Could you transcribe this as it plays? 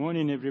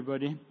Morning,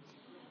 everybody.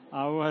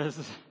 I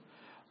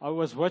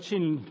was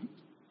watching.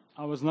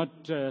 I was not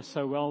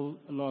so well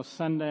last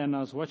Sunday, and I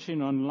was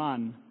watching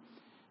online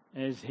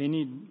as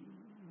Henny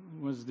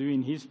was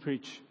doing his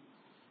preach,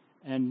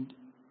 and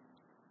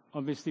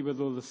obviously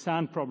with all the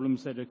sound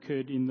problems that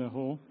occurred in the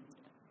hall.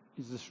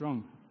 Is this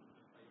wrong?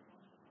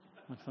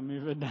 Must I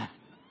move it down?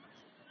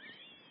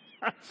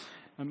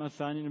 Am I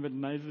sounding a bit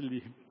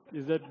nasally?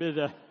 Is that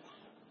better?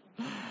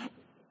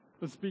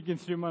 I'm speaking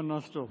through my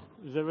nostril.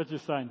 Is that what you're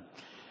saying?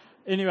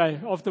 Anyway,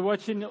 after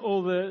watching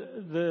all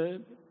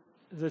the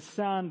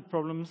sound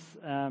problems,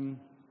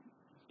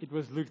 it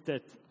was looked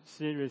at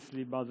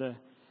seriously by the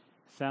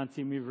sound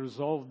team. We've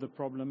resolved the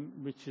problem,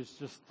 which is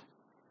just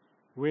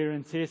wear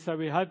and tear. So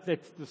we hope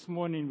that this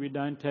morning we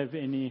don't have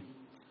any,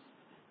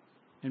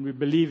 and we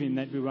believe in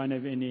that we won't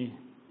have any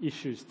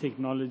issues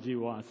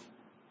technology-wise.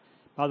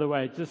 By the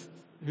way, just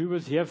who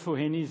was here for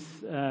Henny's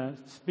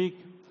speak?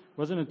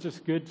 Wasn't it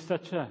just good?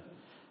 Such a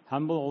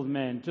humble old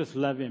man, just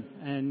love him.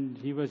 And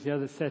he was here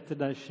this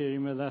Saturday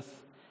sharing with us.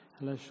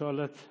 Hello,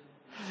 Charlotte.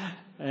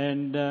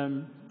 And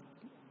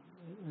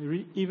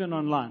even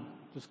online,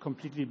 just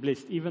completely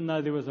blessed. Even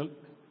though there was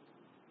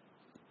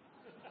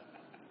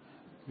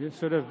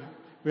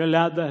we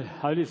allowed the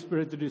Holy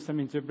Spirit to do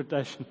some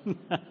interpretation.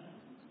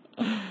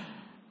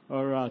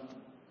 All right.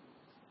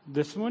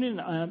 This morning,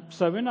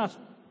 so when I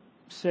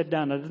sat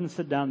down, I didn't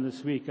sit down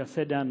this week. I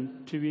sat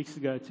down 2 weeks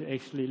ago to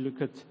actually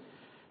look at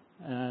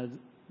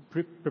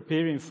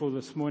preparing for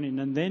this morning.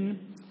 And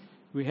then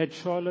we had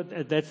Charlotte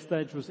at that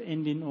stage was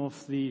ending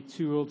off the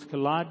Two Worlds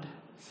Collide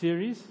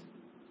series.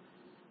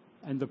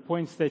 And the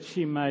points that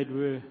she made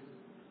were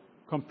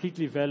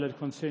completely valid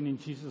concerning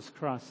Jesus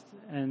Christ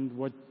and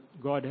what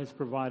God has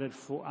provided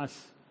for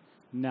us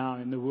now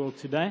in the world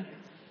today.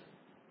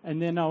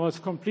 And then I was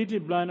completely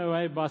blown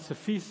away by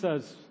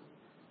Safisa's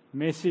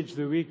message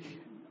the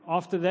week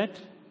after that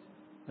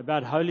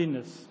about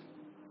holiness.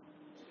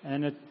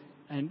 And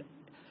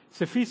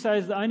Safisa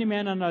is the only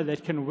man I know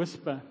that can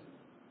whisper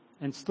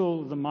and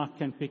still the mic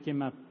can pick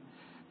him up.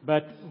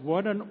 But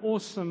what an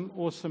awesome,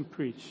 awesome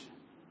preach.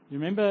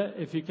 Remember,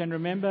 if you can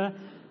remember,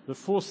 the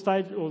four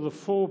stages or the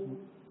four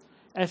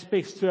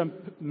aspects to a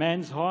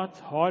man's heart: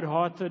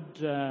 hard-hearted,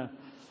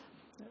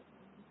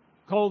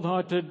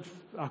 cold-hearted,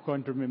 I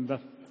can't remember.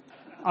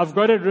 I've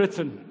got it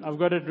written.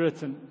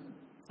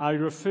 I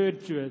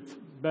referred to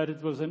it, but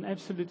it was an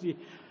absolutely...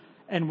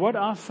 And what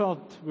I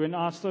felt when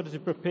I started to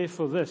prepare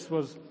for this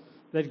was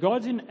that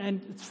God's in,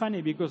 and it's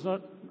funny because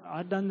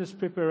I'd done this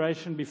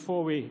preparation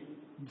before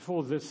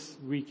this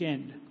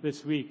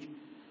week,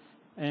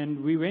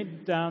 and we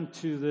went down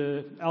to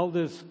the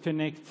Elders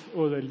Connect,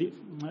 or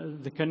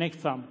the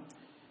Connect time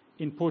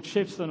in Port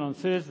Shepstone on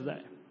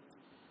Thursday,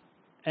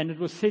 and it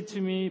was said to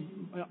me,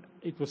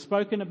 it was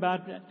spoken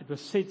about, it was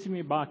said to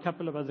me by a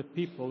couple of other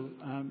people,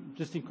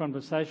 just in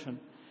conversation,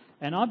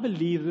 and I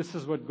believe this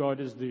is what God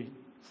is doing.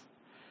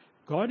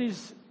 God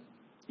is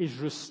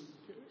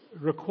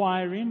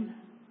requiring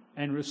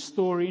and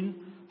restoring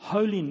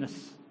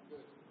holiness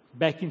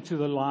back into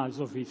the lives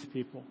of His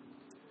people.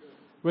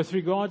 With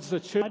regards to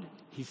the church,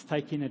 He's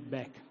taking it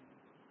back.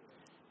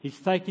 He's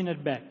taking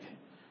it back.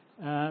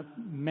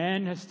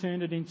 Man has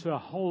turned it into a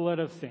whole lot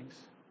of things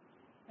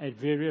at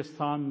various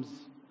times.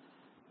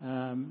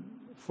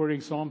 For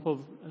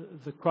example,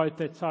 the quote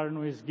that Siren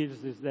always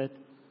gives is that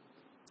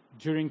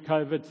during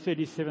COVID,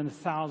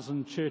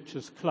 37,000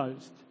 churches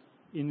closed.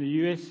 In the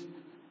US,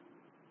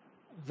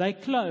 they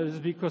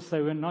closed because they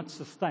were not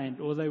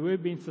sustained, or they were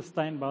being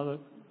sustained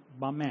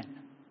by man.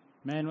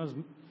 Man was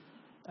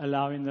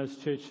allowing those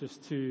churches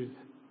to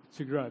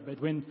grow. But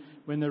when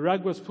the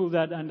rug was pulled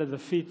out under the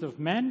feet of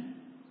man,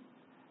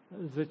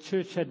 the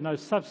church had no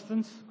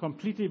substance,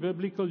 completely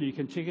biblical. You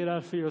can check it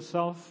out for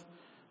yourself.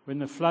 When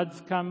the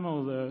floods come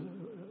or the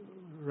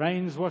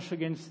rains wash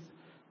against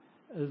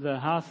the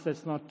house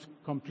that's not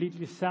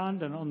completely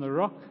sound and on the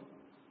rock,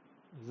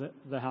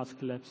 the house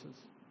collapses.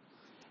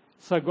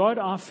 So God,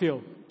 I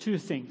feel, two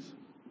things.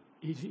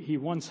 He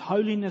wants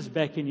holiness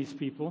back in His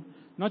people,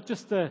 not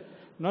just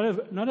not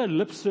a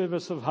lip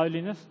service of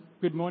holiness.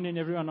 Good morning,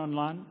 everyone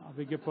online. I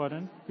beg your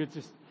pardon.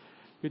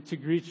 Good to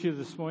greet you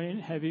this morning.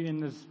 Have you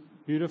in this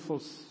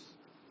beautiful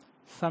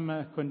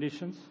summer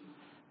conditions?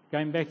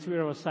 Going back to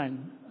where I was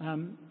saying,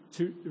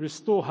 to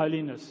restore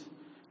holiness,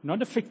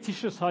 not a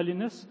fictitious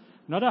holiness,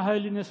 not a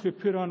holiness we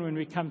put on when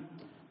we come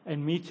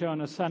and meet here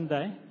on a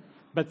Sunday,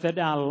 but that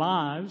our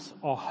lives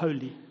are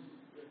holy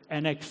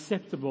and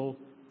acceptable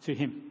to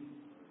Him.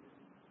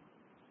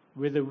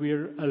 Whether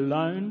we're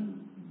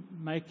alone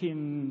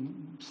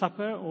making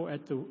supper or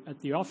at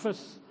the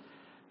office,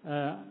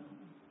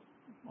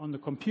 on the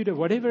computer,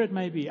 whatever it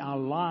may be, our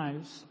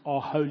lives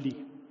are holy.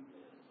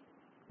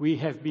 We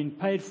have been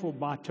paid for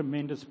by a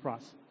tremendous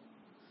price.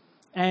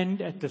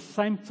 And at the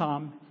same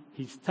time,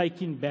 He's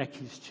taking back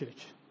His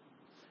church.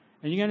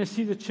 And you're going to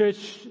see the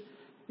church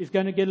is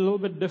going to get a little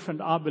bit different,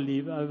 I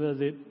believe, over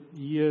the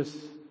years,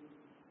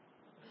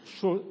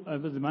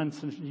 over the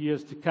months and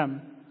years to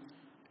come.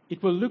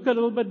 It will look a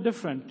little bit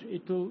different.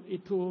 It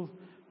will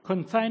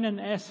contain an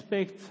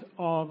aspect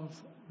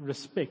of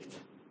respect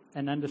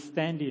and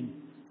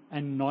understanding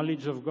and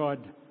knowledge of God,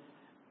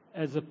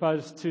 as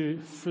opposed to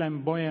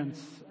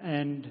flamboyance.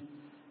 And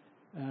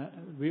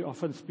we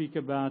often speak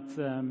about,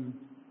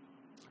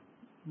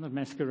 not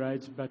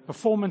masquerades, but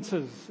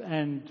performances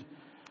and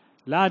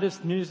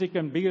loudest music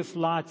and biggest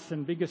lights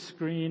and biggest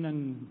screen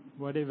and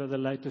whatever the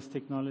latest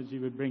technology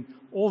would bring.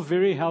 All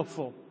very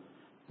helpful,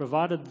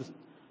 provided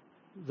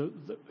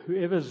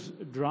whoever's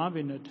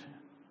driving it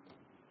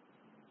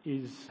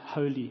is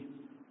holy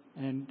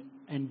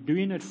and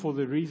doing it for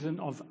the reason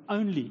of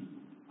only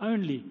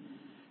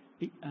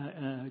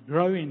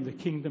growing the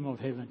kingdom of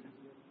heaven.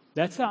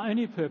 That's our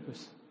only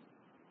purpose.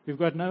 We've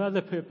got no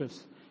other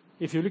purpose.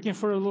 If you're looking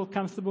for a little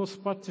comfortable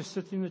spot to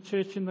sit in the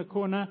church in the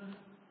corner,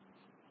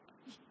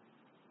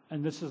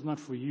 and this is not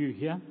for you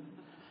here,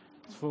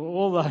 it's for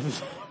all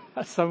those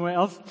somewhere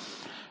else,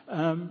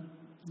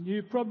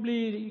 you're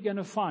going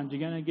to find you're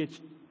going to get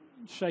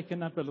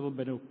shaken up a little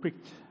bit or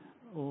pricked,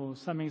 or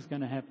something's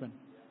going to happen.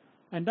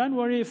 And don't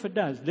worry if it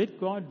does. Let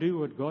God do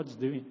what God's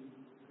doing.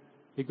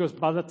 Because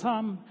by the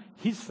time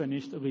He's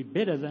finished, it'll be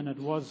better than it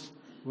was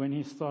when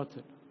He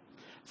started.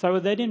 So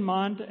with that in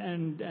mind,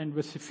 and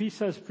with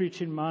Sifiso's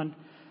preach in mind,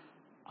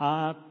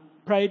 I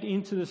prayed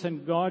into this,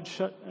 and God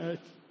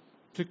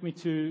took me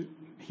to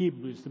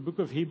Hebrews, the book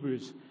of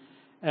Hebrews.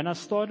 And I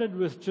started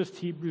with just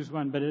Hebrews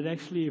 1, but it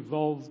actually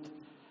evolved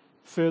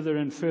further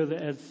and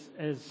further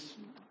as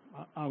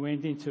I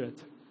went into it.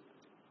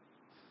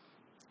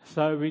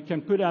 So we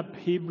can put up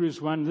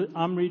Hebrews 1.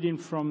 I'm reading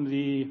from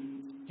the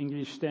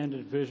English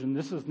Standard Version.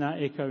 This is now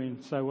echoing,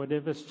 so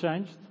whatever's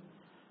changed,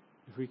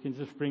 if we can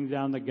just bring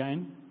down the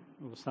gain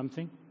or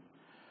something.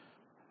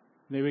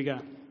 There we go.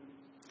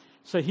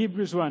 So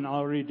Hebrews 1,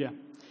 I'll read you.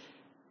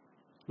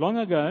 Long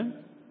ago,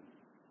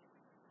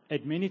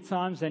 at many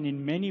times and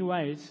in many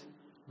ways,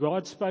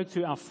 God spoke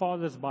to our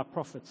fathers by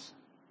prophets.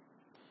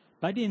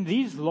 But in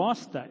these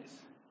last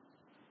days,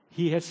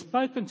 He has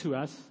spoken to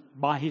us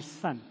by His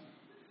Son,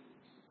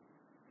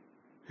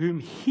 whom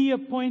He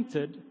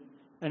appointed,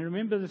 and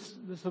remember this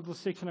little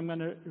section I'm going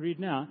to read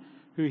now,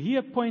 who He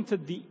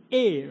appointed the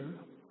heir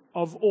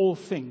of all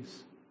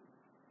things.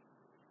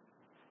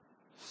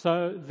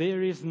 So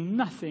there is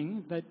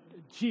nothing that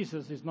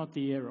Jesus is not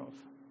the heir of.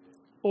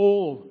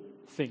 All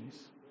things.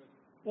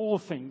 All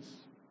things.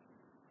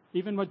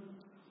 Even what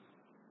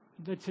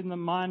that's in the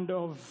mind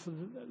of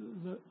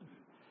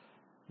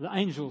the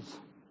angels,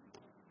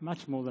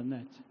 much more than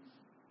that.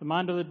 The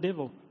mind of the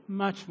devil,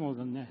 much more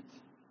than that.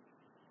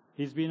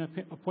 He's been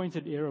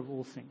appointed heir of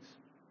all things.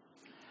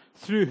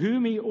 Through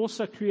whom He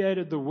also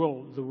created the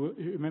world.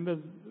 Remember,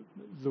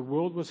 the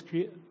world was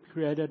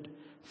created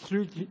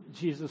through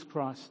Jesus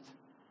Christ,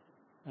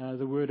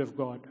 the Word of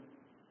God.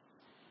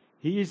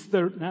 He is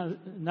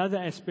another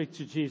aspect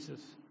to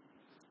Jesus.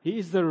 He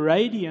is the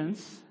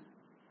radiance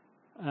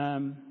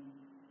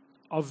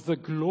of the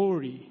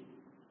glory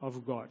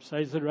of God.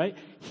 So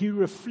He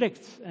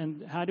reflects,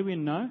 and how do we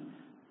know?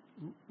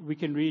 We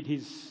can read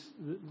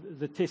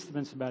the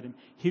testaments about Him.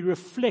 He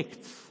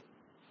reflects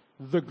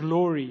the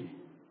glory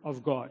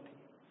of God.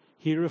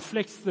 He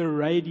reflects the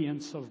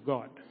radiance of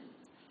God.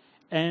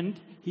 And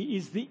He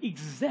is the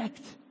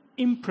exact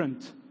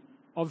imprint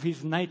of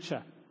His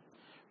nature.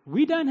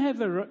 We don't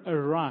have a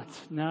right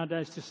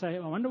nowadays to say, I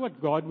wonder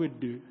what God would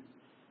do.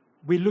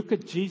 We look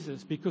at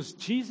Jesus, because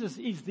Jesus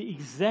is the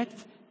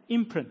exact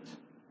imprint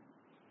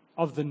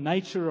of the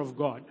nature of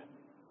God.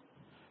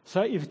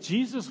 So if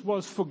Jesus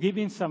was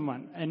forgiving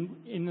someone and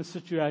in a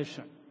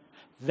situation,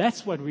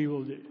 that's what we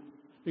will do,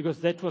 because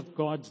that's what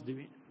God's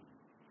doing.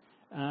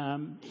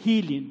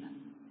 Healing,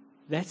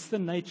 that's the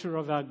nature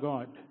of our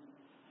God.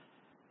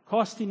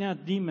 Casting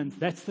out demons,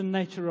 that's the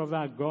nature of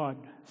our God.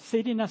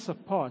 Setting us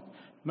apart,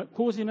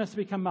 causing us to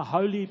become a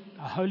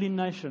holy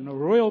nation, a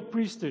royal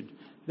priesthood,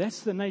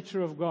 that's the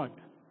nature of God.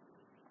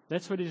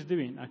 That's what He's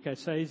doing. Okay,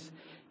 so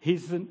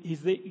He's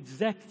the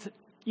exact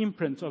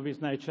imprint of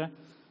His nature,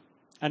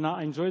 and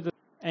I enjoy that.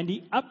 And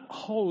He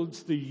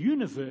upholds the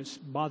universe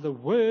by the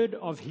word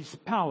of His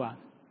power.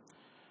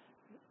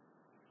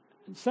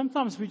 And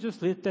sometimes we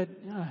just let that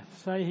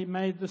say He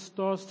made the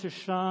stars to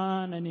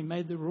shine and He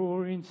made the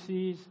roaring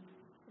seas.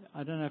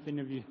 I don't know if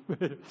any of you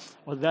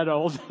are that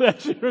old to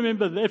actually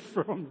remember that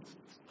from.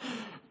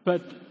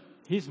 But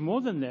He's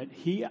more than that.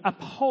 He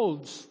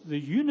upholds the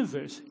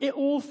universe,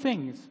 all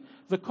things,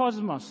 the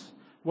cosmos,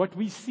 what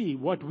we see,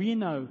 what we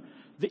know,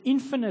 the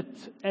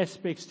infinite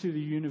aspects to the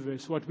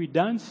universe, what we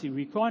don't see,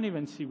 we can't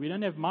even see. We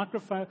don't have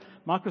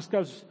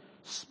microscopes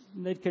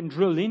that can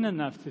drill in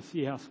enough to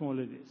see how small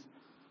it is.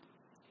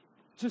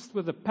 Just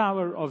with the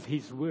power of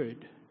His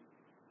word,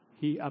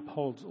 He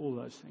upholds all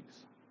those things.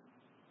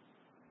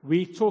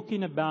 We're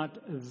talking about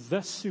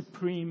the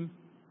supreme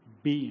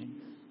being,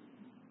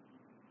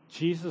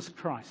 Jesus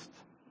Christ.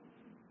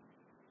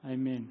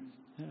 Amen.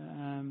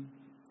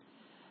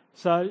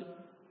 So,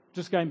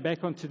 just going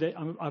back onto that,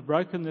 I've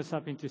broken this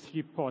up into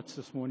 3 parts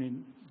this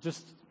morning,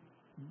 just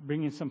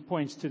bringing some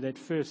points to that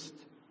first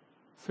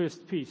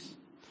piece.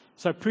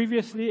 So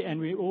previously,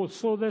 and we all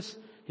saw this,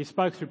 He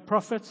spoke through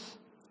prophets,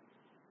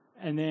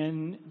 And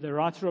then the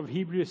writer of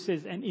Hebrews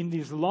says, and in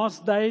these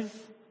last days,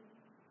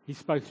 he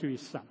spoke through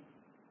his Son.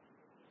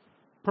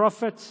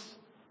 Prophets,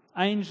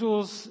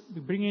 angels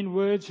bring in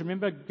words.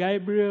 Remember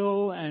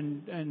Gabriel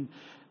and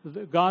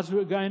the guys who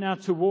were going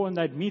out to war, and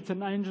they'd meet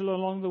an angel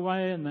along the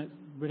way and they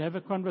would have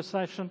a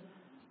conversation.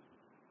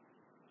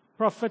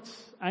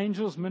 Prophets,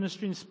 angels,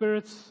 ministering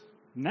spirits.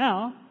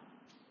 Now,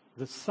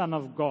 the Son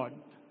of God.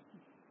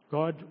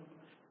 God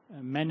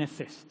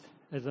manifest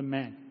as a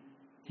man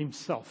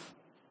himself.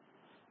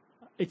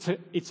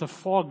 It's a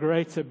far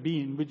greater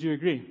being, would you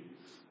agree,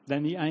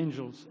 than the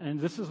angels?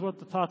 And this is what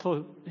the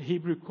title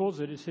Hebrew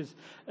calls it. It says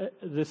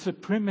the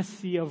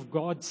supremacy of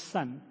God's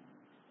Son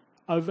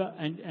over,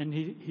 and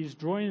he's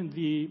drawing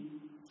the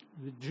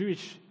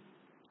Jewish,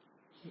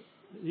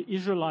 the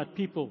Israelite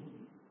people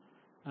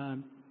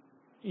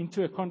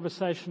into a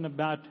conversation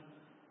about,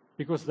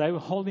 because they were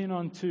holding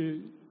on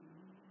to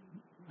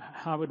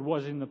how it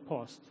was in the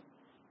past.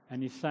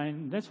 And he's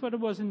saying, that's what it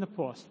was in the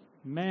past.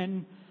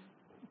 Man,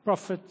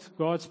 prophet,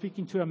 God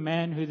speaking to a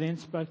man who then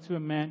spoke to a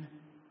man.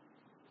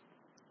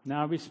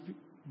 Now we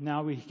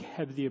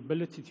have the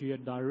ability to hear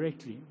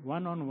directly,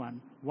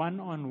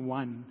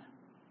 one-on-one,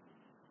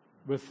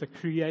 with the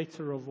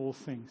Creator of all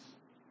things.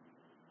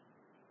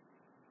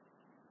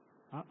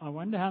 I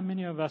wonder how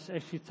many of us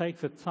actually take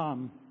the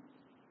time,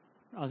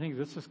 I think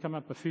this has come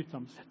up a few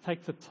times,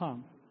 take the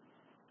time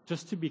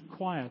just to be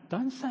quiet.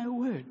 Don't say a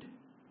word.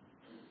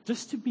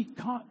 Just to be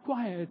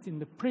quiet in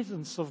the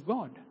presence of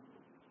God.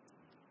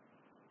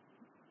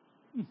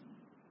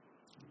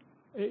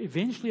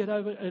 Eventually it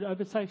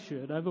overtakes you,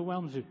 it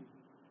overwhelms you.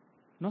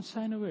 Not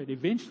saying a word.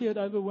 Eventually it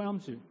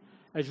overwhelms you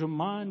as your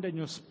mind and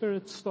your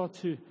spirit start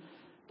to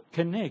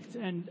connect,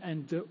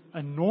 and the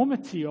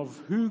enormity of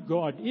who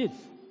God is.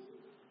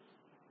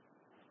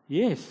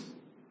 Yes,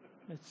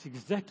 that's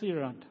exactly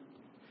right.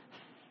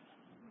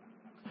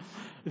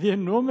 The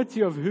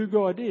enormity of who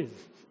God is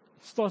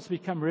starts to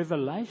become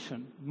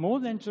revelation, more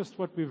than just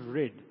what we've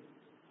read,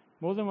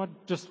 more than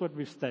just what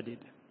we've studied.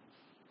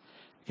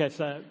 Okay,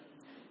 so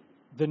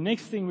the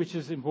next thing which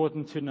is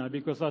important to know,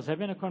 because I was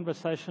having a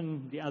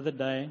conversation the other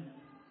day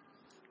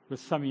with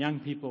some young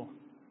people,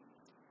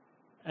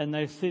 and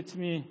they said to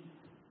me,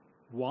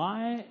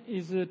 why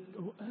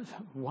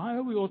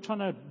are we all trying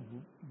to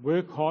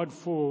work hard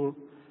for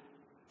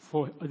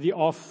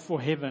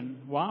heaven?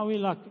 Why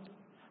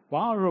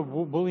are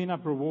building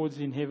up rewards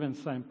in heaven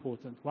so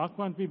important? Why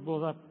can't we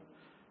build up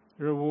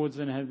rewards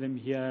and have them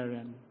here?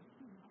 And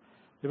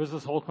there was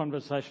this whole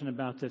conversation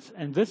about this.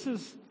 And this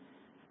is,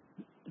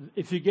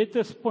 if you get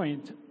this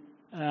point,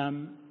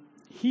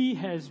 he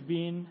has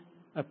been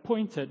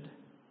appointed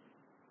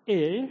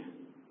heir,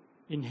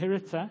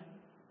 inheritor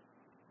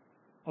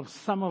of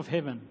some of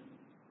heaven,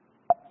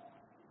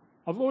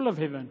 of all of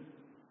heaven,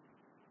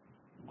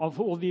 of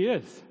all the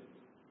earth,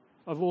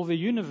 of all the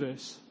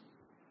universe,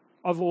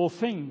 of all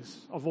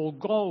things, of all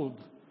gold,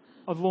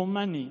 of all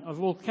money,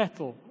 of all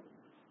cattle,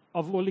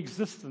 of all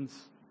existence,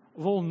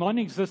 of all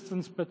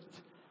non-existence but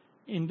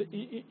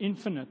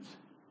infinite.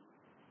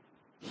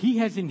 He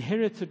has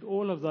inherited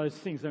all of those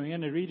things. And we're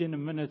going to read in a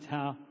minute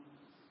how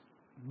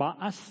by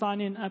us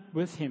signing up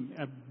with him,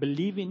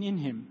 believing in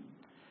him,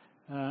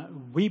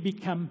 we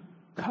become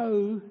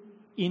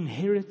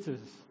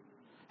co-inheritors.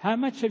 How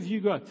much have you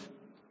got?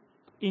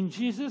 In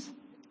Jesus,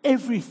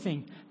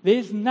 everything. There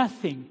is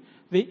nothing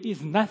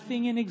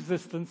in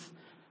existence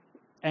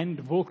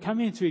and will come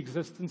into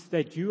existence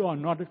that you are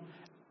not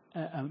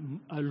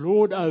a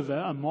Lord over,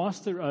 a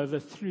master over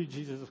through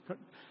Jesus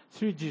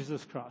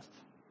Christ.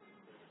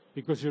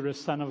 Because you're a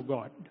son of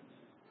God.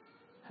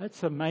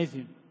 That's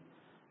amazing.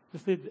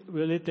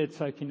 We'll let that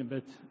soak in a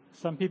bit.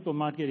 Some people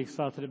might get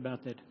excited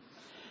about that.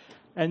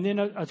 And then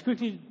I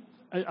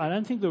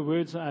don't think the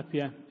words are up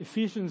here.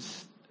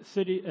 Ephesians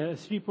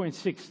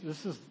 3.6.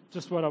 This is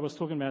just what I was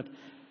talking about.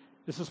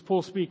 This is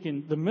Paul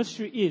speaking. The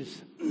mystery is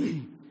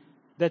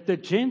that the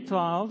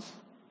Gentiles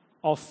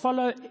are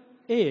fellow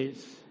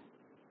heirs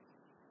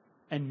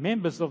and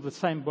members of the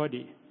same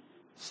body.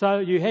 So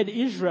you had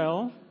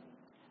Israel,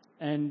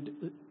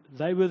 and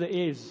they were the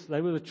heirs.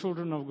 They were the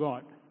children of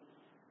God.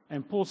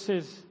 And Paul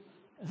says,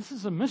 this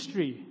is a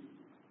mystery.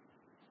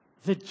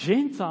 The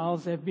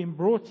Gentiles have been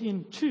brought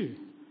in too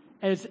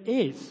as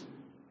heirs.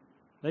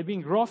 They've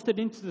been grafted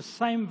into the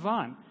same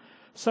vine.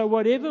 So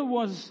whatever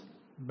was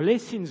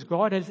blessings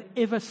God has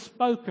ever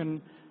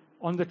spoken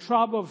on the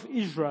tribe of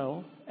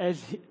Israel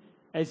as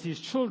his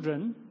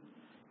children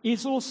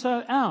is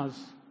also ours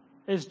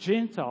as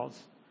Gentiles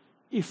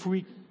if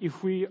we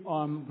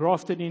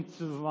grafted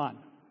into the vine.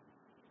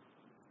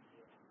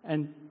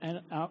 And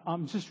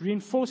I'm just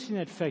reinforcing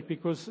that fact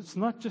because it's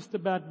not just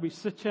about we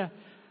sit here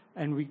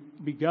and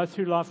we go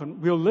through life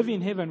and we'll live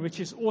in heaven, which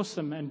is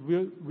awesome, and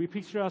we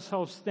picture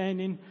ourselves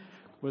standing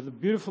with a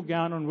beautiful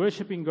gown on,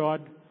 worshiping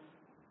God,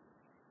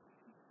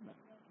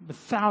 the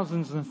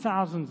thousands and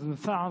thousands and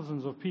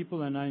thousands of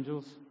people and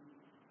angels.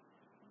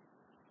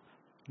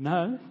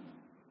 No,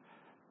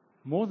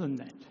 more than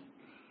that.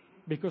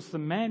 Because the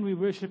man we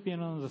worship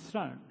in on the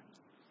throne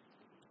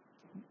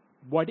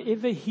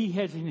whatever he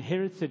has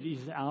inherited is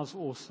ours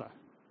also.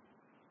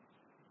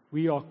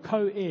 We are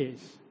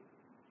co-heirs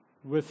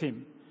with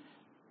him.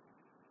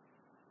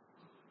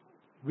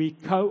 We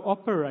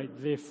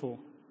cooperate, therefore,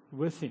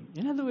 with him.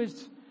 In other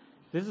words,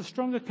 there's a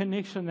stronger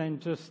connection than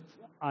just,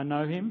 I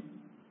know him,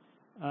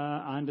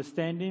 I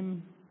understand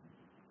him,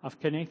 I've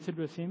connected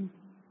with him.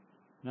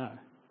 No.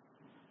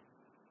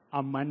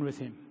 I'm one with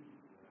him.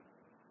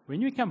 When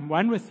you become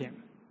one with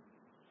him,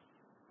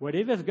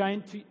 whatever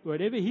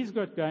he's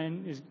got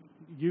going is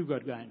you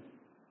got going.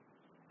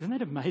 Isn't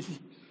that amazing?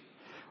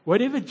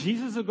 Whatever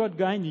Jesus has got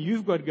going,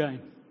 you've got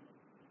going.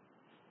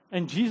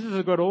 And Jesus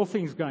has got all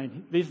things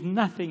going. There's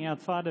nothing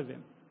outside of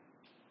him.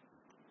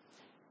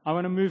 I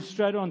want to move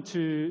straight on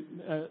to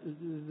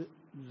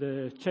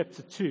the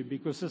chapter 2,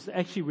 because this is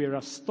actually where I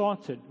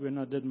started when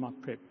I did my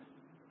prep.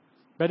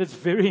 But it's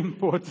very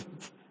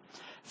important.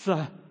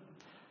 So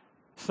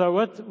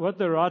what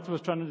the writer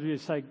was trying to do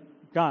is say,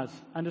 guys,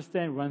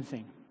 understand one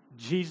thing.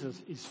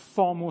 Jesus is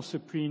far more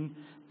supreme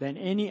than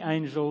any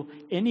angel,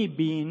 any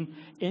being,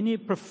 any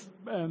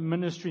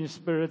ministering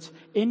spirits,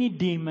 any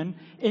demon,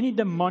 any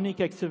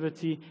demonic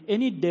activity,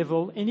 any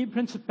devil, any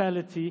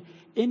principality,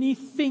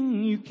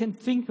 anything you can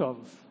think of.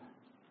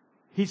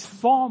 He's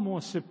far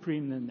more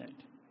supreme than that.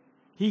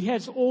 He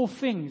has all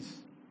things.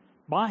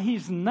 By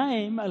his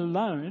name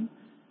alone,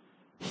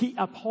 he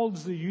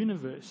upholds the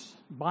universe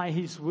by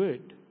his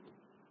word.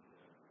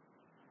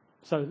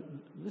 So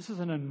this is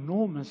an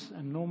enormous,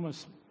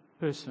 enormous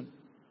person,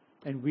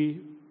 and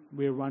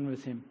we're one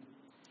with him.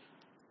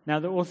 Now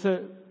the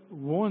author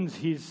warns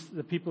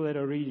the people that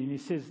are reading. He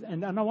says,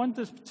 and I want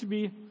this to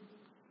be,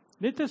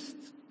 let this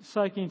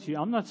soak into you.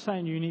 I'm not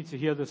saying you need to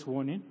hear this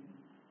warning.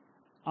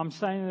 I'm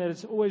saying that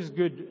it's always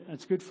good,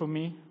 it's good for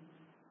me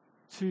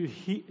to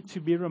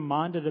be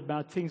reminded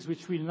about things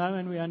which we know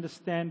and we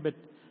understand, but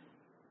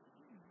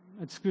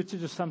it's good to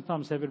just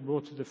sometimes have it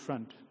brought to the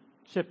front.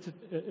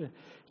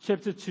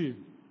 Chapter 2,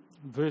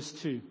 verse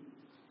 2.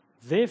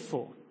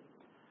 Therefore,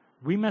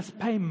 we must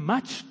pay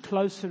much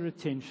closer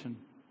attention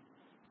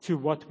to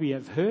what we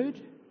have heard,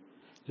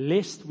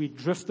 lest we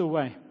drift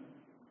away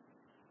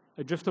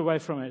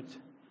from it.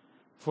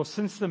 For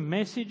since the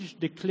message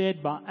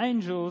declared by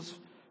angels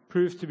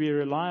proved to be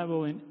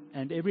reliable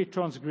and every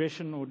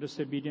transgression or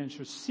disobedience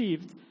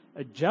received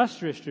a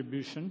just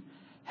retribution,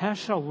 how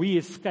shall we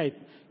escape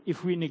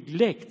if we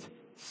neglect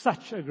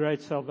such a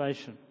great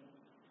salvation?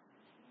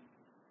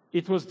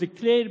 It was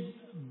declared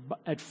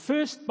at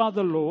first by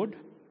the Lord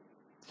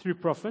through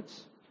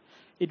prophets.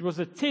 It was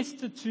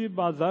attested to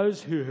by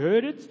those who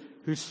heard it,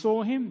 who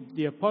saw him,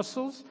 the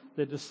apostles,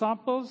 the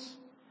disciples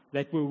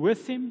that were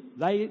with him.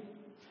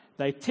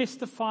 They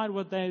testified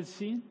what they had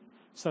seen.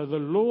 So the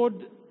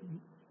Lord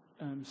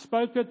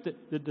spoke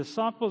it, the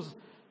disciples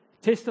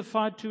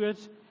testified to it,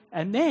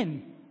 and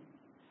then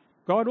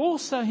God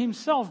also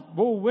himself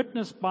bore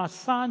witness by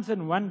signs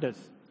and wonders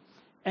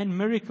and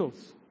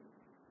miracles.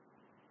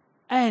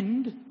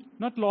 And,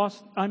 not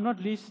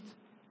least,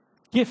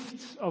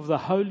 gifts of the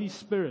Holy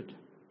Spirit.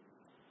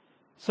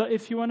 So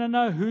if you want to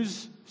know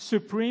who's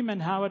supreme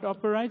and how it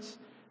operates,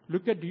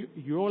 look at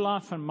your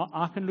life and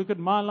I can look at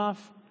my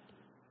life.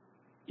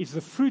 Is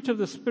the fruit of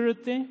the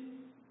Spirit there?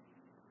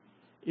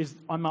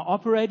 Am I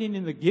operating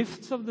in the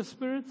gifts of the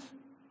Spirit?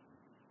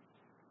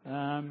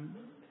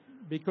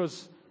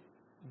 Because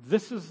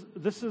this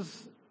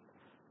is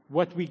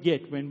what we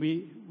get when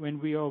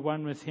we are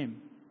one with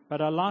him.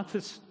 But I like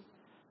this,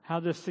 how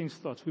this thing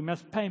starts. We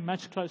must pay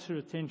much closer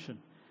attention,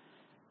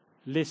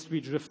 lest we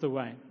drift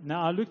away.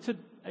 Now,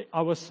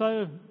 I was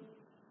so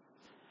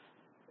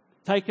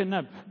taken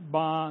up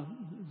by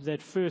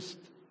that first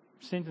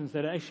sentence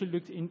that I actually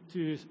looked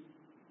into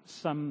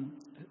some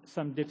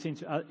depth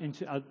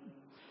into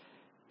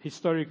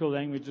historical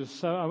languages.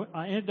 So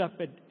I ended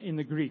up in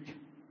the Greek.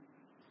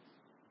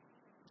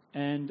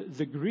 And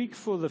the Greek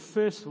for the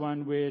first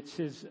one, where it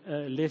says,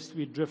 lest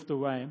we drift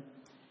away,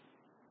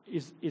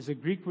 is a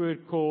Greek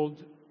word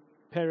called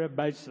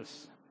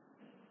parabasis.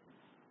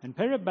 And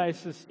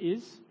parabasis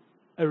is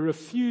a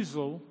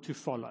refusal to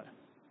follow.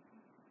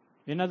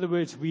 In other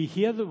words, we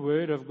hear the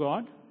word of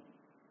God,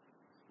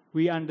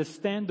 we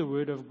understand the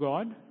word of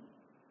God,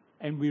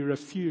 and we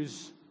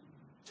refuse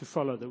to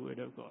follow the word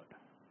of God.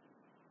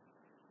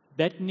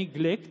 That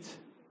neglect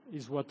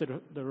is what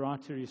the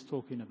writer is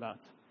talking about.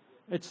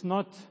 It's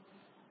not,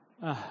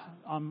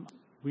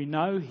 we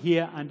know,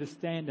 hear,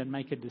 understand, and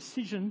make a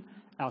decision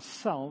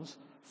ourselves,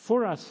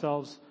 for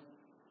ourselves,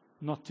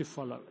 not to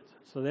follow it.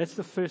 So that's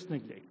the first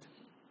neglect.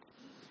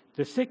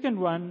 The second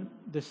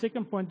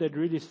point that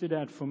really stood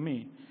out for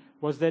me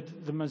was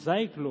that the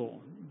Mosaic law,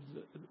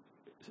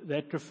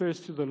 that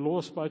refers to the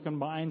law spoken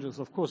by angels.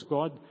 Of course,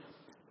 God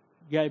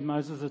gave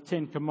Moses the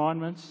 10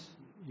 Commandments.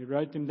 He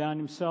wrote them down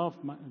himself.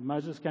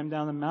 Moses came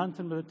down the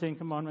mountain with the 10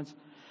 Commandments.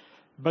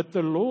 But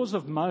the laws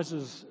of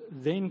Moses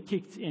then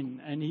kicked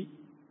in, and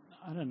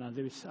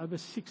there was over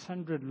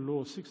 600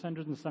 laws,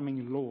 600 and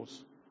something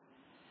laws.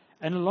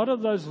 And a lot of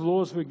those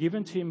laws were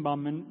given to him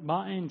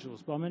by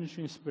angels, by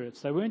ministering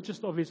spirits. They weren't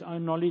just of his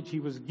own knowledge.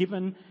 He was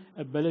given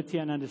ability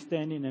and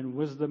understanding and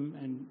wisdom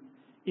and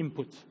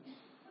input.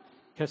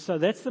 Okay, so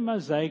that's the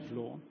Mosaic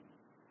law.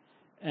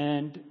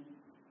 And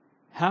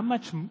how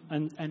much,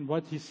 and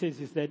what he says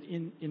is that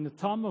in the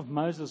time of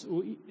Moses,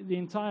 or the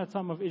entire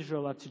time of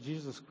Israel up to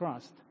Jesus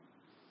Christ,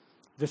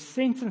 the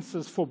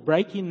sentences for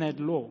breaking that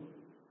law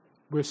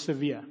were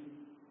severe.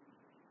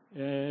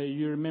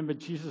 You remember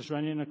Jesus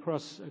running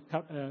across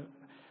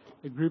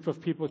a group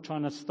of people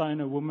trying to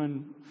stone a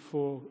woman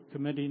for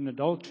committing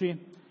adultery,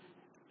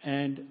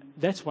 and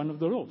that's one of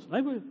the laws.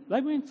 They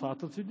were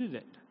entitled to do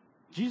that.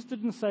 Jesus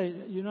didn't say,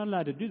 you're not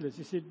allowed to do this.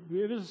 He said,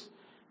 whoever's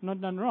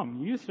not done wrong,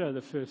 you throw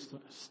the first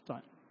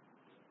stone.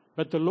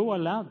 But the law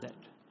allowed that.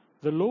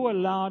 The law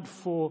allowed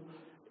for,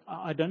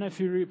 I don't know if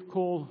you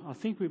recall, I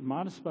think we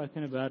might have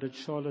spoken about it,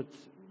 Charlotte,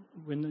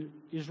 when the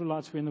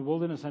Israelites were in the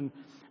wilderness and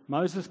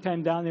Moses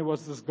came down, there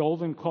was this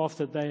golden calf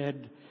that they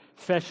had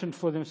fashioned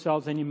for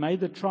themselves, and he made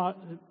the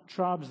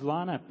tribes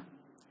line up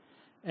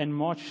and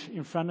march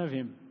in front of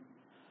him.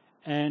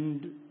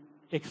 And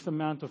X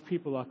amount of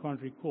people, I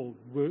can't recall,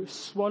 were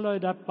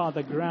swallowed up by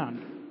the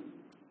ground.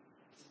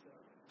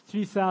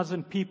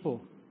 3,000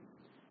 people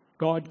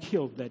God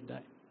killed that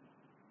day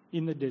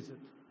in the desert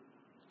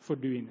for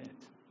doing that.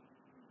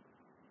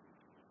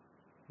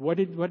 What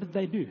did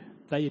they do?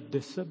 They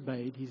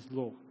disobeyed his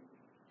law.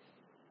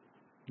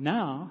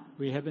 Now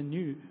we have a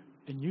new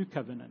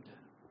covenant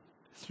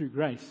through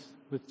grace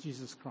with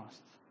Jesus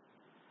Christ.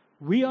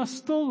 We are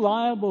still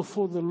liable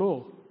for the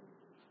law.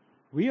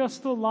 We are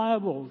still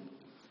liable.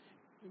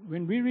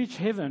 When we reach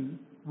heaven,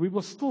 we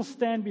will still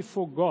stand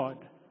before God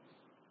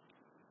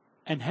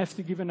and have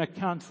to give an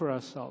account for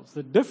ourselves.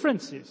 The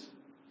difference is,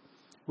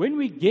 when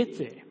we get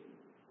there,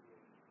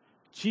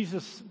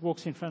 Jesus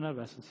walks in front of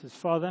us and says,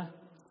 Father,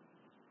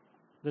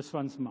 this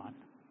one's mine.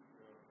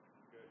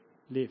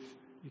 Leave.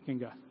 You can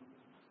go.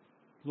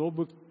 Law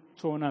book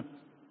torn up.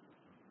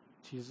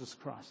 Jesus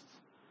Christ.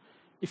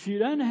 If you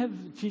don't have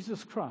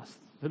Jesus Christ,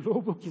 the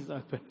law book is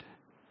opened.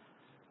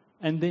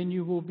 And then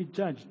you will be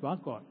judged by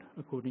God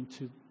according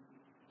to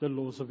the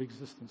laws of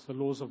existence, the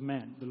laws of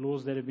man, the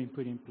laws that have been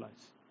put in place.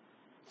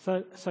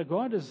 So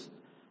God is,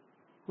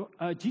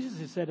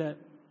 Jesus is at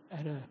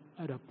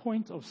a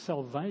point of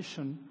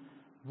salvation.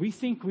 We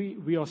think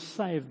we are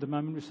saved the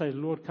moment we say,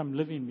 Lord, come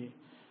live in me.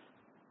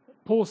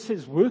 Paul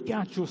says, work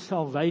out your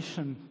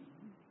salvation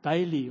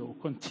daily or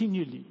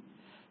continually,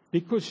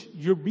 because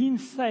you're being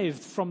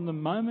saved from the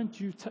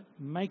moment you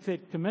make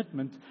that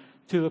commitment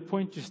to the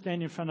point you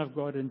stand in front of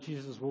God and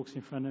Jesus walks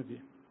in front of you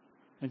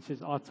and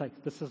says, I'll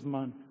take, this is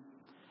mine.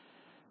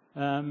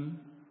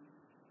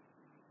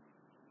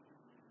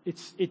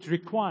 It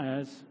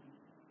requires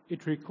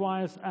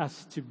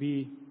us to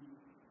be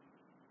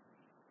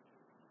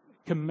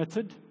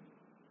committed,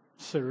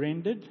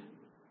 surrendered,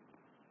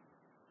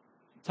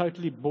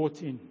 totally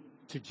bought in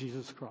to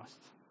Jesus Christ.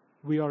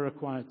 We are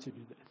required to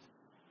do that.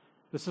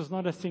 This is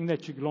not a thing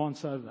that you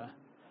glance over.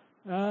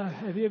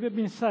 Have you ever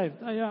been saved?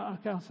 Oh, yeah,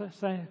 okay, I'll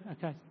say,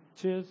 okay,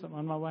 cheers, I'm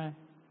on my way.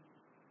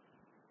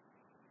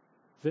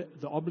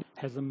 The obligation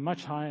has a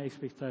much higher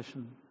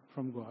expectation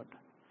from God.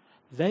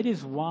 That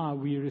is why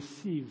we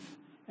receive,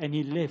 and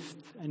He left,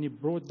 and He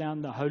brought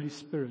down the Holy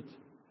Spirit,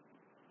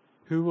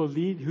 who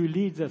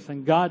leads us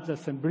and guides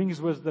us and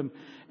brings wisdom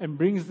and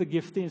brings the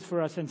giftings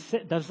for us and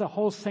does the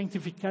whole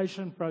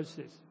sanctification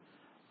process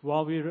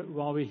while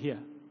we're here,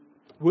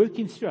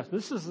 working through us.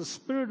 This is the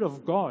Spirit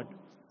of God.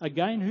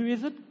 Again, who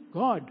is it?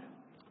 God.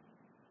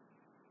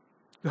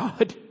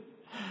 God.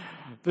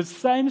 The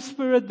same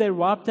Spirit that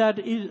wiped out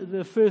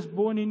the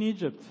firstborn in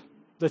Egypt,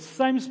 the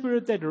same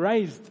Spirit that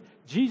raised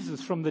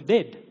Jesus from the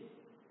dead,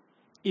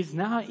 is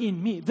now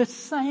in me. The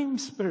same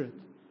Spirit.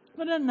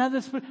 Not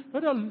another Spirit,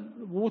 not a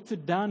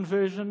watered down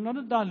version, not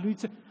a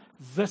diluted.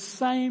 The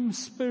same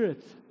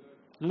Spirit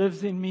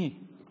lives in me.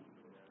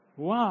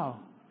 Wow.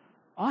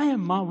 I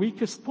am my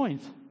weakest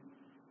point,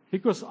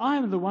 because I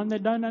am the one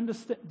that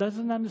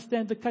doesn't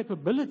understand the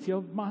capability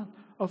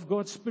of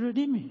God's Spirit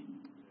in me.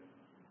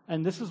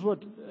 And this is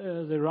what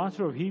the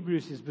writer of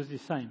Hebrews is busy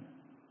saying.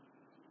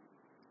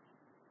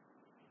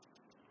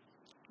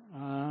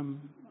 I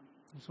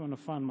just want to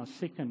find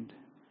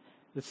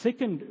the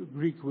second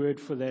Greek word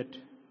for that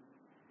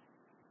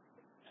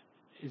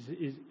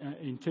is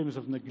in terms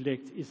of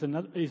neglect, is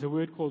a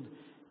word called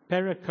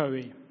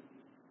parakoe,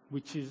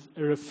 which is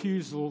a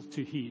refusal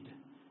to heed.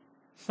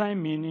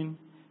 Same meaning,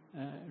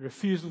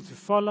 refusal to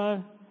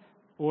follow,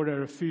 or a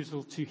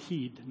refusal to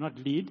heed, not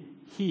lead,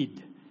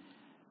 heed,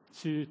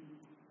 to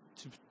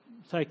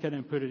take it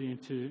and put it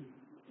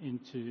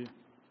into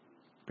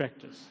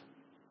practice.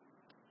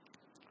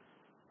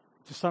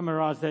 To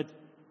summarize that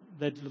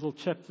little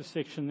chapter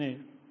section there.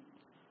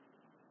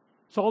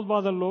 Told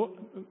by the Lord,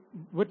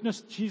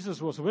 Jesus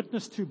was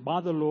witnessed to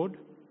by the Lord.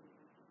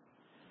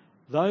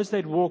 Those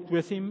that walked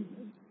with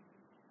him,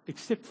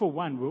 except for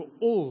one, were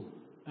all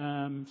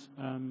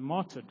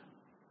martyred,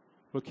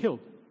 were killed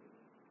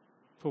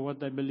for what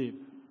they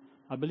believed.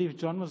 I believe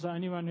John was the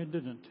only one who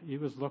didn't. He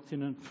was locked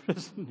in a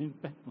prison in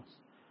Patmos.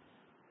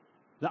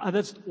 The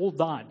others all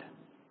died.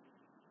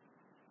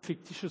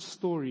 Fictitious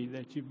story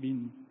that you've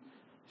been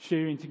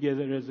sharing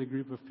together as a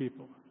group of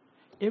people.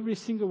 Every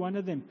single one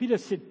of them. Peter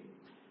said,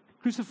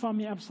 crucify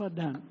me upside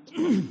down.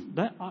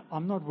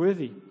 I'm not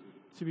worthy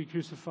to be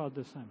crucified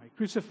the same way.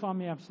 Crucify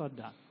me upside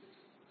down.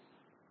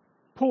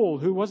 Paul,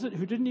 who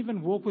didn't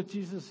even walk with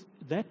Jesus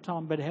that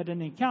time, but had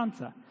an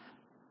encounter,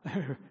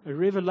 a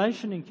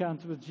revelation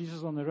encounter with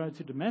Jesus on the road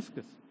to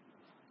Damascus,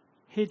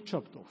 head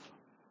chopped off.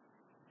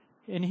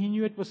 And he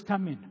knew it was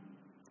coming.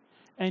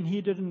 And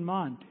he didn't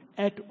mind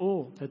at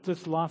all that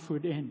this life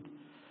would end.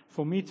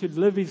 For me to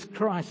live is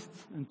Christ,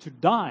 and to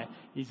die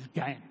is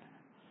gain.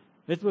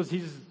 That was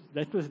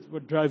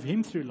what drove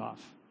him through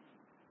life.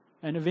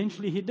 And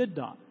eventually he did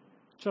die,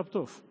 chopped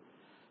off.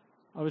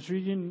 I was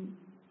reading,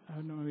 I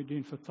don't know what we're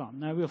doing for time.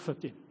 No, we'll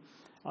fit in.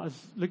 I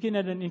was looking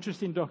at an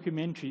interesting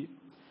documentary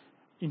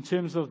in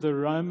terms of the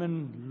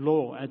Roman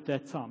law at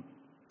that time.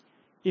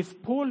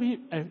 If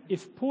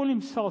Paul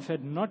himself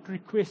had not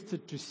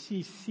requested to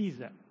see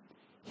Caesar,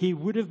 he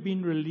would have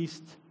been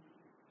released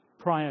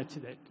prior to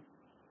that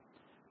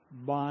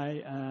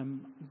by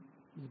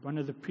one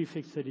of the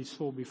prefects that he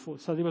saw before.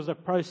 So there was a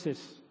process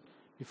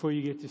before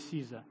you get to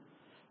Caesar.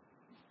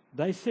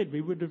 They said,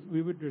 we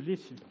would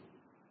release you.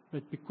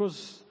 But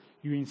because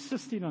you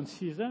insisted on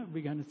Caesar,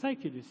 we're going to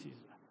take you to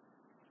Caesar.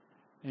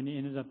 And he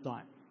ended up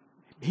dying.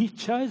 He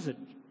chose it.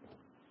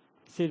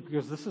 He said,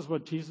 because this is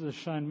what Jesus has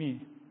shown me.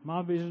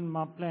 My vision,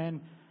 my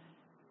plan,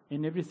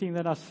 and everything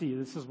that I see.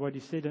 This is what he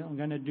said I'm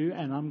going to do,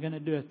 and I'm going to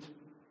do it.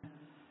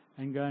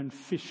 And go and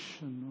fish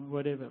and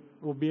whatever.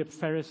 Or be a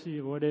Pharisee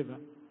or whatever.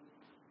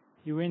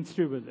 He went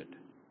through with it.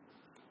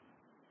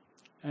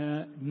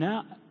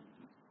 Now,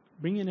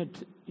 bringing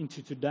it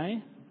into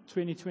today,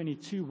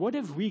 2022, what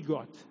have we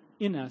got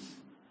in us?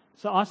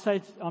 So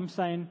I'm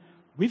saying,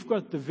 we've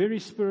got the very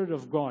Spirit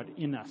of God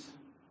in us.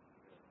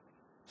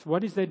 So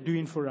what is that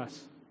doing for us?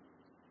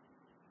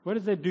 What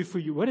does that do for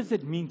you? What does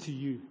that mean to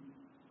you?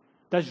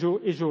 Is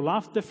your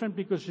life different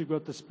because you've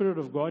got the Spirit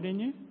of God in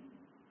you?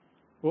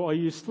 Or are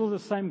you still the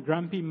same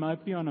grumpy,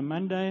 mopey on a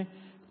Monday,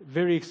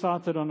 very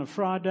excited on a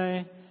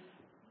Friday,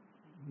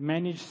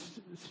 managed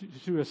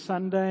through a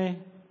Sunday?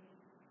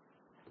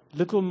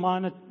 Little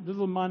minor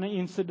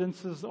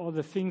incidences are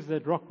the things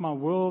that rock my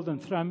world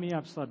and throw me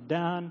upside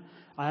down.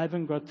 I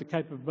haven't got the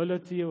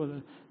capability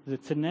or the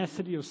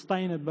tenacity or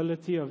staying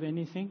ability of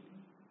anything.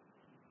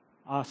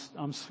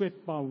 I'm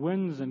swept by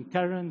winds and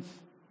currents.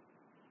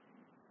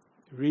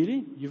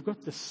 Really? You've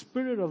got the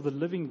Spirit of the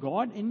living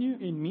God in you,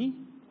 in me?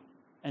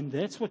 And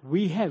that's what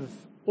we have.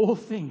 All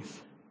things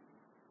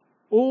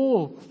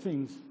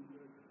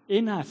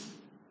in us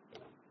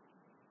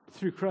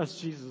through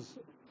Christ Jesus.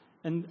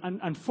 And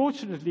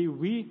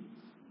unfortunately,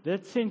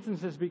 that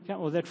sentence has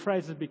become, or that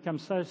phrase has become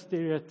so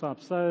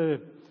stereotyped, so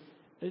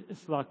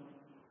it's like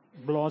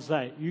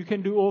blasé. You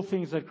can do all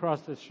things that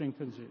Christ has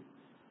strengthened you.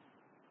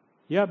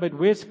 Yeah, but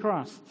where's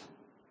Christ?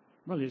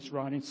 Well, it's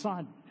right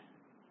inside.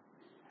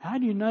 How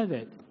do you know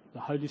that? The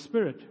Holy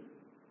Spirit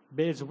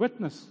bears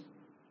witness,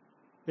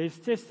 bears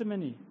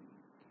testimony.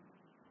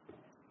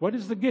 What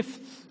is the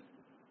gifts?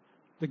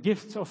 The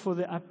gifts are for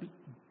the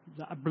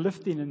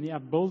uplifting and the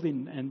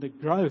upbuilding and the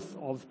growth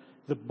of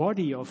the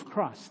body of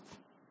Christ.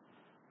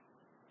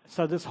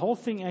 So this whole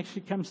thing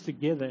actually comes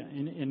together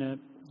in a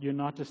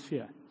united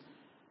sphere.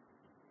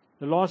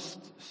 The last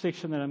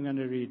section that I'm going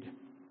to read,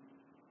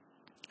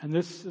 and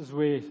this is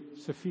where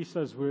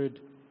Sophisa's word,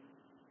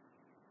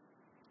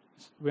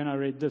 when I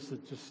read this,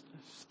 it just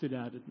stood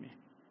out at me.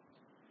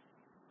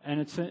 And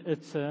it's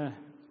an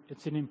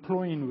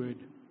imploring word.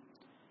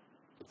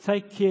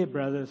 Take care,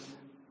 brothers,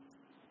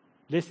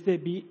 lest there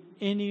be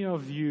in any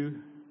of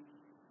you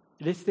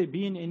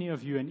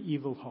an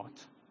evil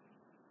heart,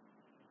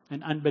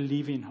 an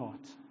unbelieving heart,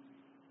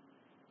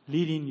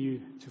 leading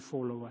you to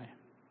fall away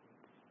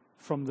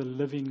from the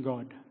living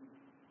God.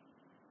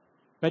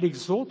 But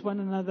exhort one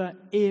another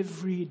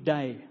every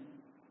day,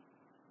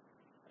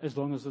 as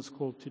long as it's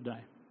called today,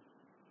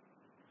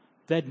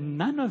 that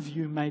none of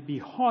you may be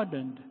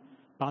hardened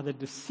by the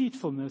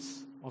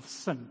deceitfulness of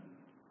sin.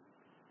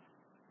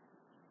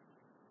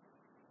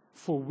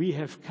 For we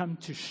have come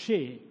to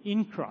share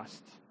in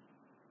Christ,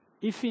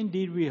 if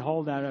indeed we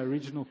hold our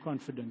original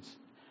confidence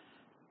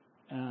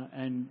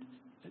and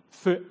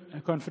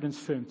confidence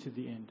firm to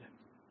the end.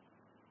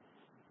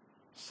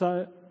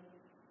 So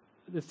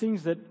the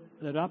things that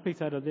I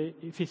picked out of there,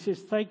 if he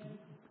says, take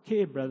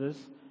care, brothers,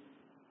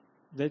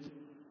 that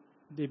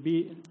there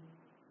be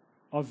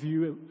of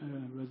you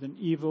with an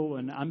evil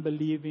and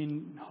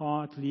unbelieving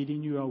heart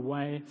leading you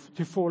away,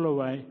 to fall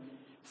away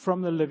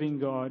from the living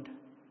God,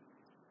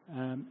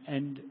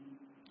 and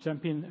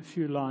jump in a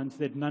few lines,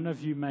 that none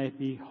of you may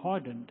be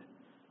hardened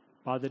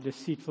by the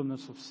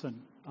deceitfulness of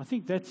sin. I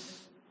think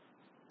that's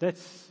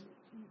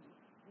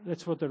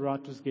what the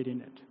writer's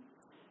getting at.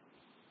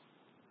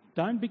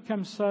 Don't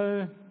become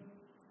so,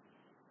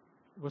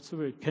 what's the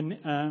word?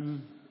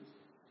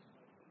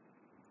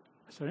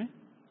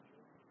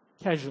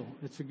 Casual.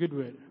 It's a good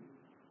word.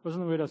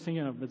 Wasn't the word I was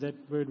thinking of, but that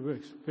word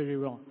works very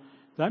well.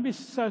 Don't be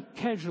so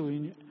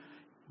casual.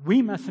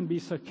 We mustn't be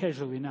so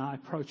casual in our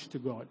approach to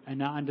God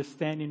and our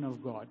understanding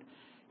of God.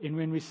 And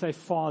when we say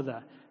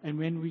Father, and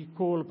when we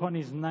call upon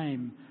His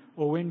name,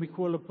 or when we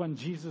call upon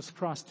Jesus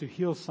Christ to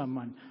heal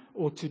someone,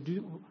 or to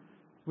do,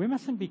 we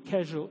mustn't be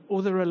casual.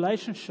 Or the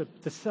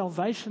relationship, the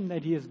salvation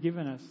that He has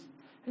given us,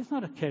 it's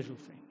not a casual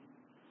thing.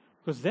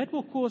 Because that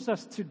will cause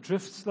us to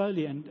drift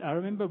slowly. And I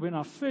remember when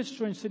I first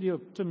joined City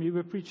of Tim, you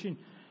were preaching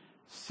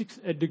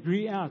a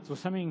degree out, or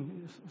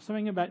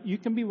something about, you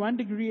can be 1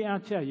 degree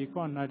out here, you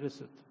can't notice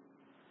it.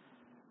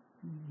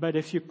 But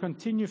if you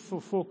continue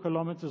for 4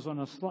 kilometers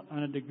on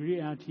a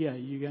degree out here,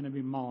 you're going to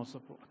be miles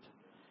apart.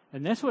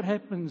 And that's what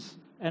happens,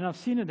 and I've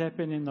seen it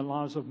happen in the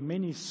lives of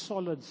many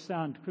solid,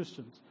 sound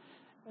Christians.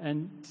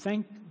 And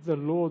thank the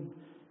Lord,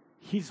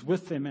 He's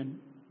with them and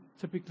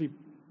typically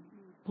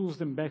pulls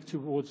them back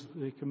towards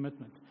their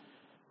commitment.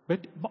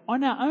 But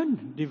on our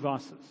own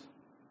devices,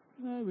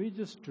 we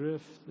just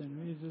drift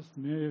and we just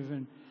move,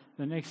 and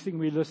the next thing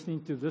we're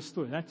listening to this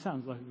story. That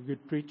sounds like a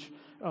good preach.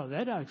 Oh,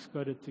 that oak's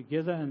got it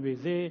together, and we're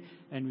there,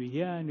 and we're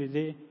here, and we're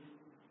there.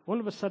 All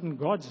of a sudden,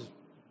 God's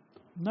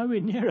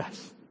nowhere near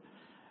us.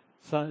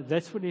 So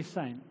that's what He's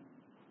saying.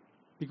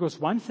 Because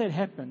once that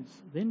happens,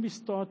 then we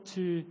start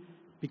to,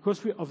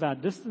 because of our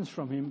distance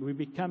from Him, we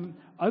become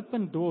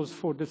open doors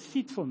for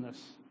deceitfulness.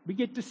 We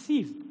get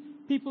deceived.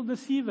 People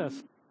deceive us.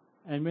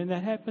 And when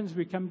that happens,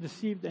 we become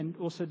deceived and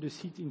also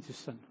deceit into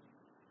sin.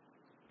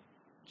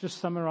 Just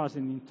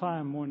summarizing the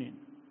entire morning.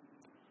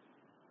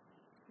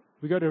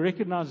 We've got to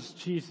recognize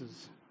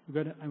Jesus.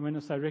 And when I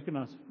say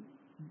recognize,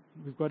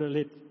 we've got to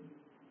let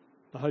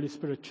the Holy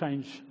Spirit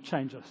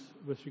change us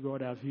with regard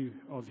to our view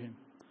of Him.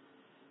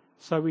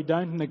 So we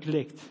don't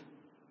neglect,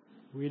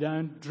 we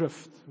don't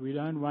drift, we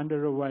don't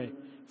wander away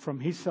from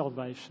His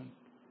salvation.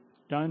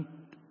 Don't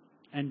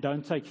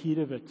take heed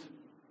of it.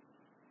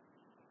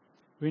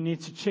 We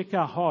need to check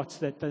our hearts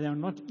that they are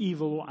not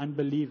evil or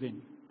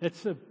unbelieving.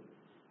 That's a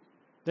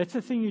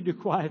thing you do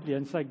quietly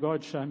and say,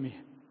 God, show me.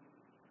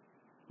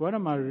 What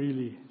am I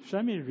really?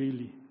 Show me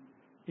really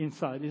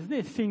inside. Is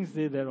there things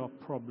there that are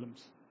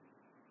problems?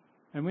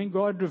 And when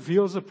God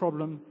reveals a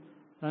problem,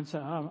 don't say,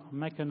 I'll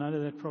make a note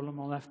of that problem.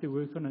 I'll have to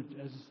work on it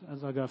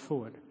as I go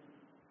forward.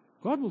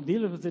 God will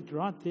deal with it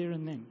right there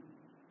and then.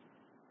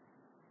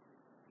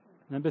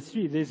 Number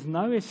 3, there's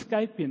no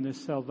escape in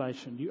this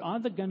salvation. You're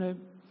either going to,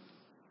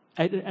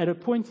 at a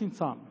point in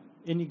time,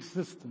 in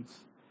existence,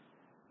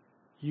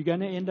 you're going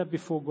to end up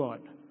before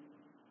God.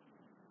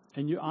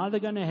 And you're either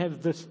going to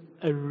have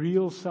a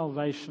real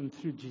salvation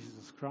through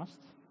Jesus Christ,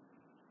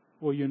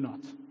 or you're not.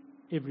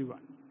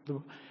 Everyone.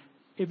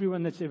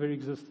 Everyone that's ever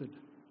existed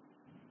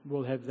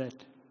will have that.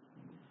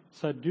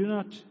 So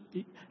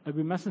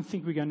we mustn't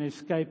think we're going to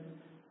escape.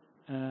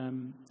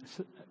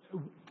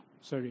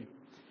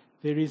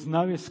 There is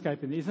no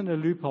escape, and there isn't a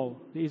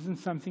loophole. There isn't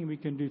something we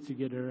can do to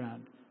get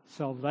around.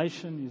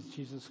 Salvation is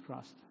Jesus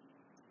Christ.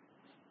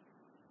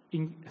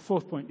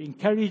 Fourth point,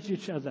 encourage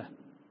each other.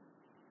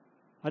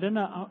 I don't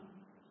know,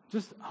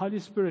 just Holy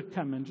Spirit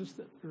come and just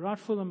right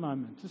for the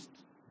moment, just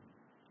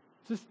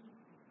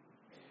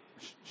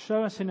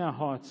show us in our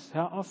hearts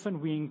how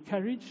often we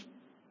encourage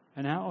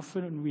and how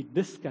often we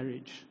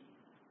discourage.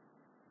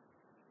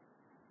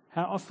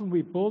 How often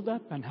we build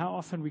up and how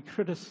often we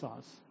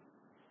criticize.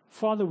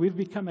 Father, we've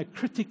become a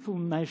critical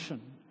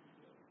nation.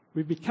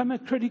 We've become a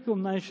critical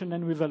nation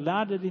and we've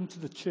allowed it into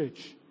the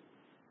church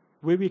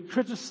where we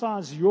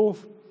criticize your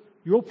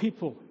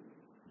people.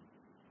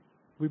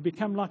 We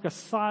become like a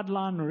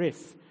sideline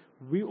ref.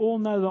 We all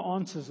know the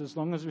answers as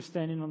long as we're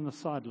standing on the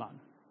sideline.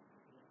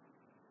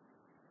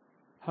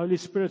 Holy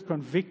Spirit,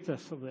 convict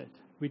us of that.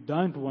 We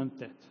don't want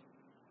that.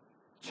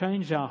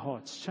 Change our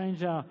hearts,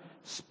 change our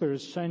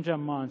spirits, change our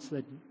minds so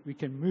that we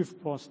can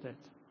move past that.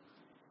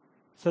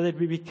 So that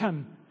we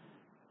become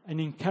an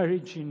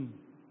encouraging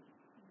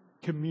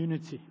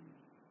community.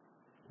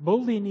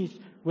 Building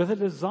with a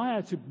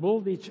desire to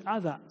build each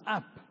other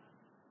up.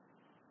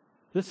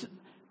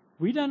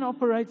 We don't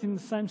operate in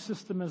the same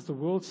system as the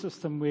world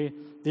system where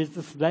there's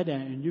this ladder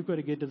and you've got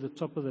to get to the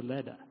top of the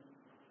ladder.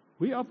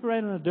 We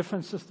operate on a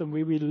different system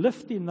where we're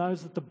lifting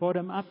those at the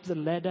bottom up the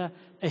ladder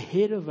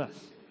ahead of us.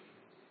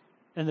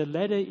 And the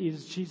ladder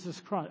is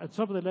Jesus Christ. At the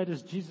top of the ladder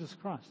is Jesus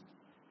Christ,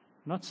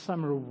 not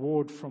some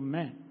reward from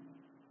man.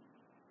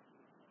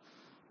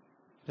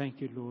 Thank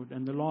you, Lord.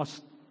 And the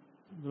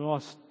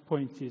last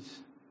point is,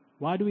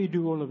 why do we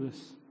do all of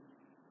this?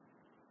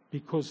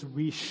 Because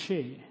we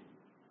share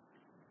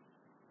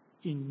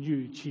in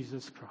you,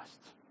 Jesus Christ.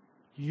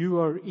 You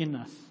are in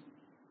us.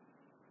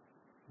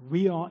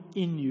 We are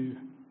in you.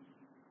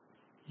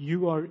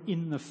 You are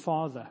in the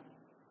Father.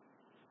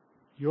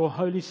 Your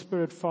Holy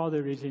Spirit,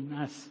 Father, is in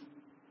us.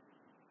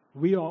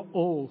 We are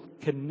all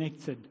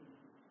connected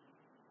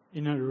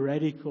in a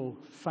radical,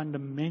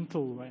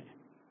 fundamental way.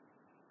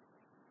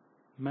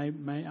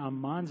 May our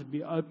minds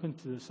be open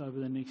to this over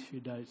the next few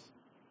days.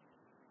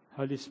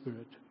 Holy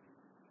Spirit,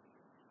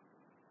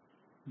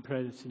 I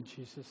pray this in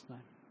Jesus' name.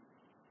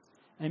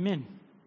 Amen.